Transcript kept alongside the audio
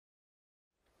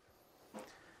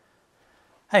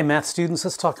Hey math students,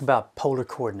 let's talk about polar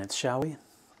coordinates, shall we?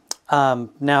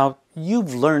 Now,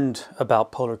 you've learned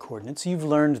about polar coordinates. You've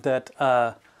learned that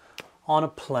on a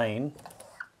plane,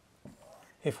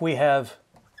 if we have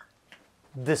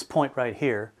this point right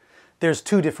here, there's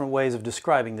two different ways of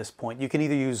describing this point. You can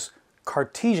either use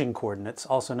Cartesian coordinates,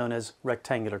 also known as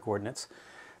rectangular coordinates.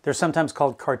 They're sometimes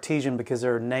called Cartesian because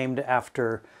they're named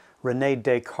after René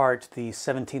Descartes, the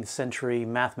 17th century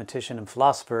mathematician and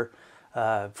philosopher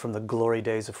from the glory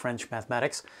days of French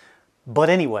mathematics. But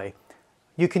anyway,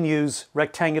 you can use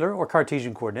rectangular or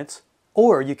Cartesian coordinates,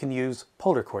 or you can use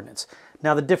polar coordinates.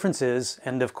 Now the difference is,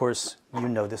 and of course you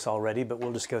know this already, but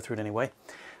we'll just go through it anyway.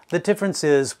 The difference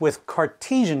is with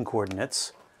Cartesian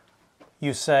coordinates,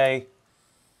 you say,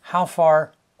 how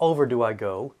far over do I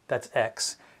go? That's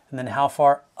x. And then how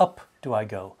far up do I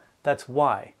go? That's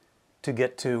y, to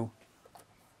get to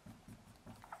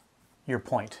your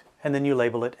point. And then you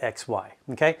label it x, y,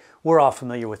 okay? We're all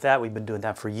familiar with that. We've been doing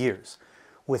that for years.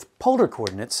 With polar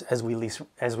coordinates, as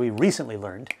we recently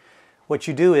learned, what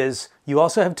you do is you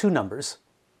also have two numbers,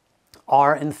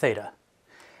 r and theta.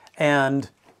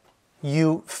 And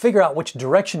you figure out which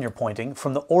direction you're pointing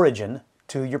from the origin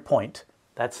to your point.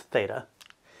 That's theta.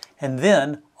 And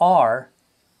then r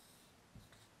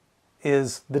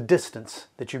is the distance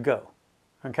that you go,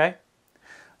 okay?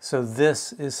 So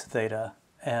this is theta,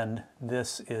 and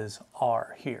this is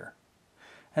r here.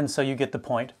 And so you get the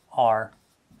point r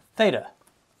theta.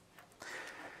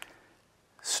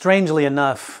 Strangely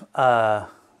enough,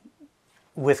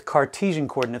 with Cartesian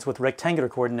coordinates, with rectangular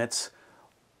coordinates,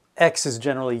 x is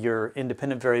generally your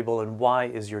independent variable and y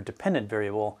is your dependent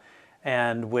variable.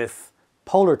 And with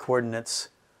polar coordinates,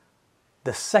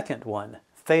 the second one,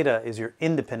 theta, is your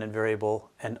independent variable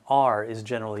and r is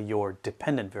generally your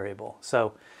dependent variable.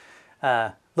 So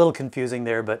a little confusing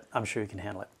there, but I'm sure you can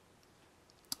handle it.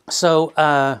 So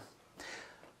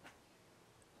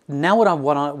now what I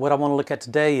want to look at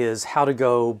today is how to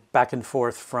go back and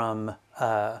forth from,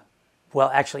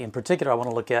 well, actually in particular I want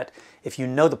to look at, if you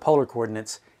know the polar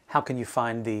coordinates, how can you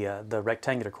find the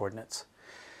rectangular coordinates?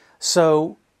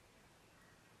 So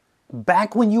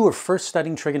back when you were first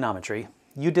studying trigonometry,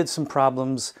 you did some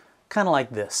problems kind of like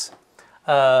this.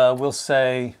 We'll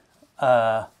say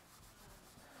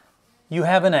you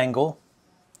have an angle,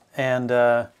 and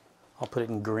I'll put it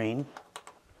in green.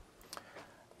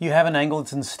 You have an angle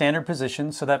that's in standard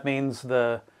position, so that means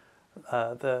the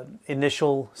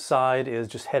initial side is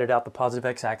just headed out the positive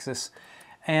x-axis.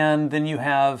 And then you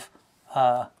have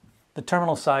the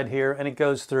terminal side here, and it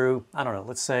goes through, I don't know,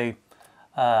 let's say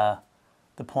the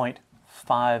point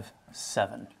 5,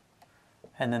 7.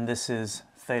 And then this is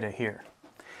theta here.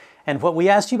 And what we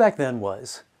asked you back then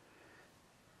was,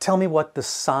 tell me what the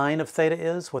sine of theta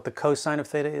is, what the cosine of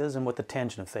theta is, and what the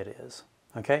tangent of theta is.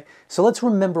 Okay? So let's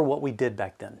remember what we did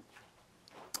back then.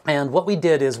 And what we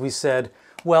did is we said,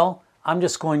 well, I'm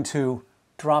just going to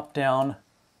drop down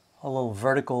a little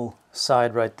vertical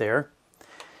side right there.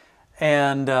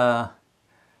 And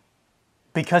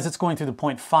because it's going through the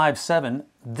point 5, 7,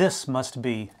 this must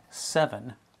be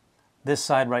 7. This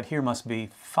side right here must be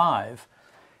 5.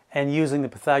 And using the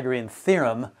Pythagorean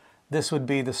theorem, this would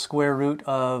be the square root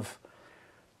of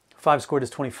 5 squared is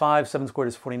 25, 7 squared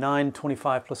is 49,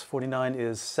 25 plus 49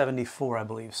 is 74, I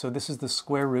believe. So this is the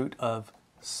square root of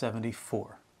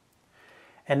 74.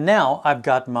 And now I've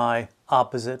got my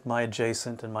opposite, my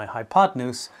adjacent, and my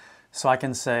hypotenuse, so I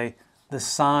can say the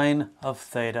sine of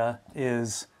theta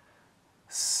is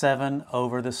 7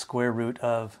 over the square root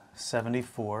of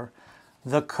 74.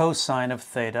 The cosine of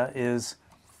theta is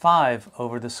 5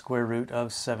 over the square root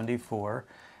of 74.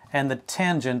 And the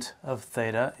tangent of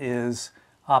theta is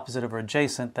opposite over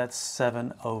adjacent, that's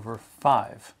 7 over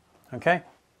 5. Okay?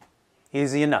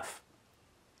 Easy enough.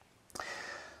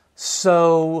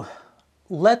 So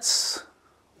let's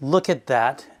look at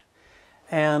that,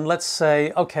 and let's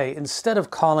say, okay, instead of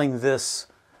calling this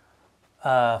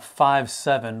 5,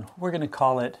 7, we're going to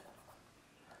call it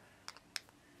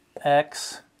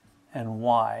x and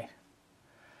y.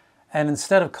 And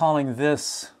instead of calling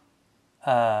this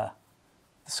the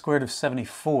square root of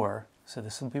 74, so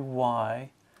this will be y,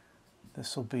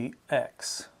 this will be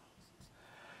x.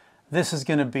 This is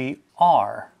going to be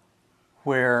r,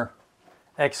 where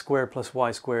x squared plus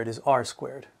y squared is r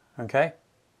squared, okay?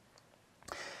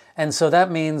 And so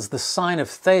that means the sine of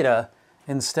theta,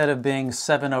 instead of being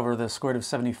 7 over the square root of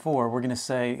 74, we're going to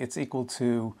say it's equal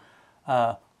to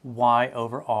y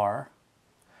over r.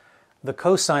 The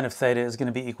cosine of theta is going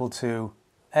to be equal to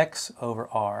x over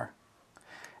r.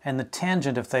 And the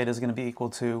tangent of theta is going to be equal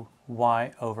to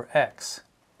y over x.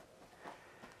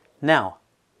 Now,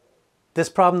 this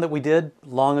problem that we did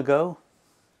long ago,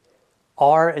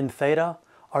 r and theta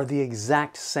are the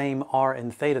exact same r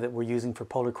and theta that we're using for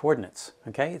polar coordinates.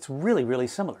 Okay, it's really, really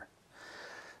similar.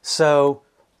 So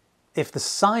if the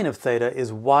sine of theta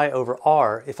is y over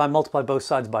r, if I multiply both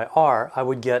sides by r, I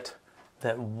would get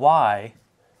that y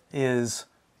is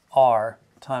r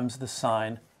times the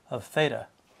sine of theta.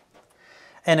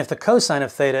 And if the cosine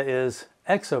of theta is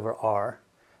x over r,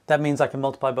 that means I can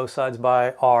multiply both sides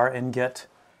by r and get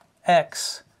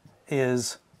x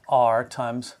is r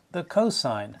times the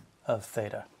cosine of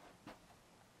theta.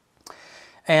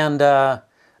 And the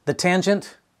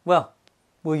tangent, well,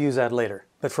 we'll use that later.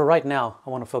 But for right now, I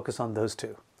want to focus on those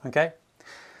two, okay?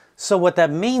 So what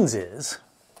that means is,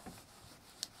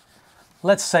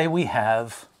 let's say we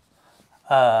have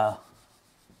a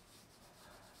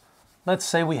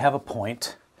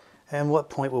point. And what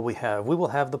point will we have? We will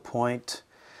have the point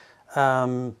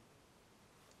 5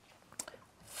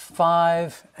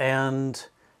 and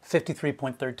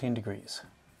 53.13 degrees.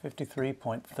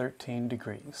 53.13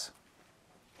 degrees.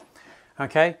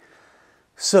 Okay?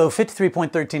 So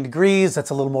 53.13 degrees,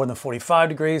 that's a little more than 45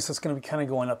 degrees, so it's going to be kind of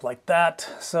going up like that.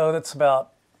 So that's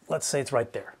about, let's say it's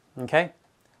right there. Okay?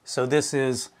 So this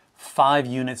is 5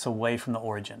 units away from the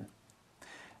origin.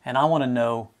 And I want to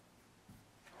know,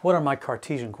 what are my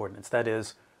Cartesian coordinates? That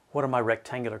is, what are my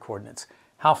rectangular coordinates?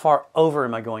 How far over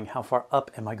am I going? How far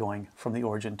up am I going from the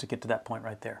origin to get to that point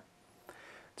right there?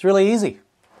 It's really easy.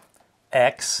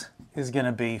 X is going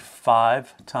to be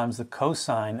 5 times the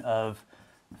cosine of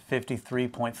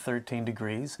 53.13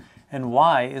 degrees, and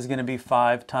y is going to be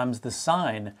 5 times the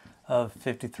sine of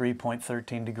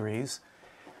 53.13 degrees.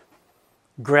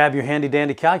 Grab your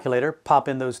handy-dandy calculator, pop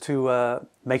in those two,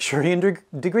 make sure you're in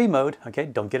degree mode, okay,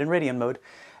 don't get in radian mode,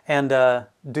 and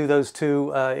do those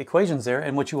two equations there,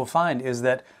 and what you will find is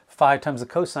that 5 times the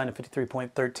cosine of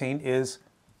 53.13 is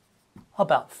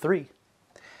about 3.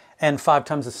 And 5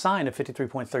 times the sine of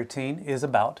 53.13 is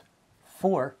about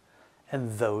 4.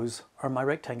 And those are my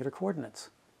rectangular coordinates.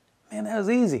 Man, that was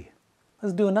easy.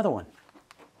 Let's do another one.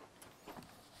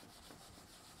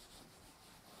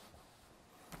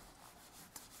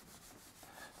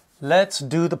 Let's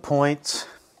do the points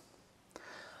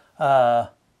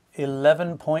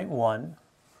 11.1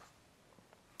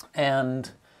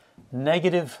 and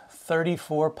negative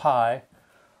 34 pi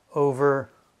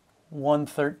over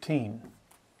 113.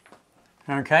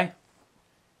 Okay?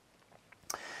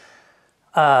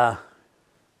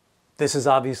 This is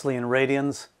obviously in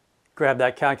radians. Grab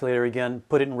that calculator again,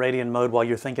 put it in radian mode while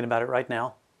you're thinking about it right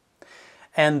now.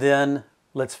 And then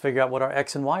let's figure out what our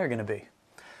x and y are going to be.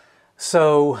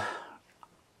 So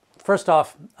first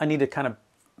off, I need to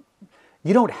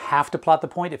you don't have to plot the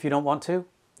point if you don't want to.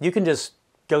 You can just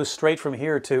go straight from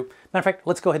here to, matter of fact,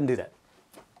 let's go ahead and do that.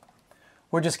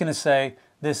 We're just going to say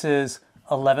this is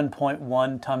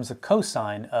 11.1 times the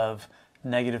cosine of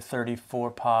negative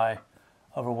 34 pi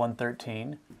over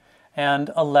 113, and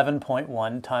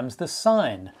 11.1 times the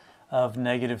sine of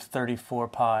negative 34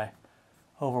 pi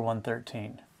over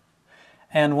 113.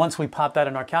 And once we pop that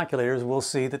in our calculators, we'll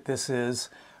see that this is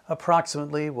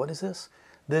approximately, what is this?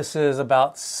 This is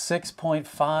about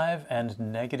 6.5 and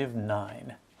negative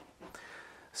 9.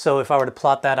 So if I were to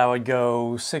plot that, I would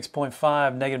go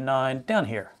 6.5, negative 9, down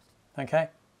here, okay?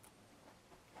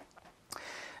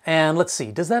 And let's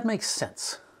see, does that make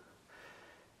sense?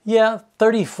 Yeah,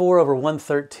 34 over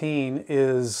 113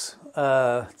 is,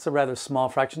 it's a rather small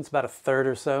fraction. It's about a third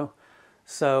or so.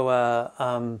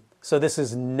 So this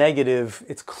is negative,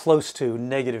 it's close to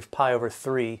negative pi over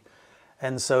 3.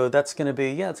 And so that's going to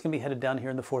be, yeah, it's going to be headed down here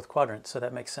in the 4th quadrant. So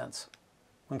that makes sense.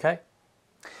 Okay?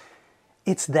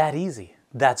 It's that easy.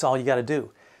 That's all you got to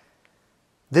do.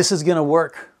 This is going to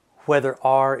work whether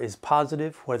r is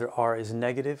positive, whether r is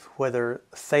negative, whether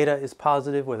theta is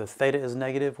positive, whether theta is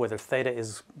negative, whether theta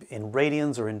is in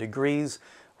radians or in degrees,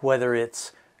 whether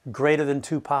it's greater than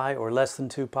 2 pi or less than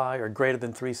 2 pi or greater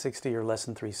than 360 or less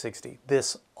than 360.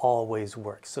 This always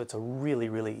works. So it's a really,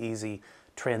 really easy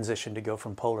transition to go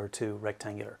from polar to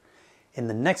rectangular. In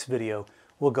the next video,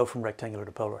 we'll go from rectangular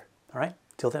to polar. All right?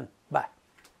 Till then.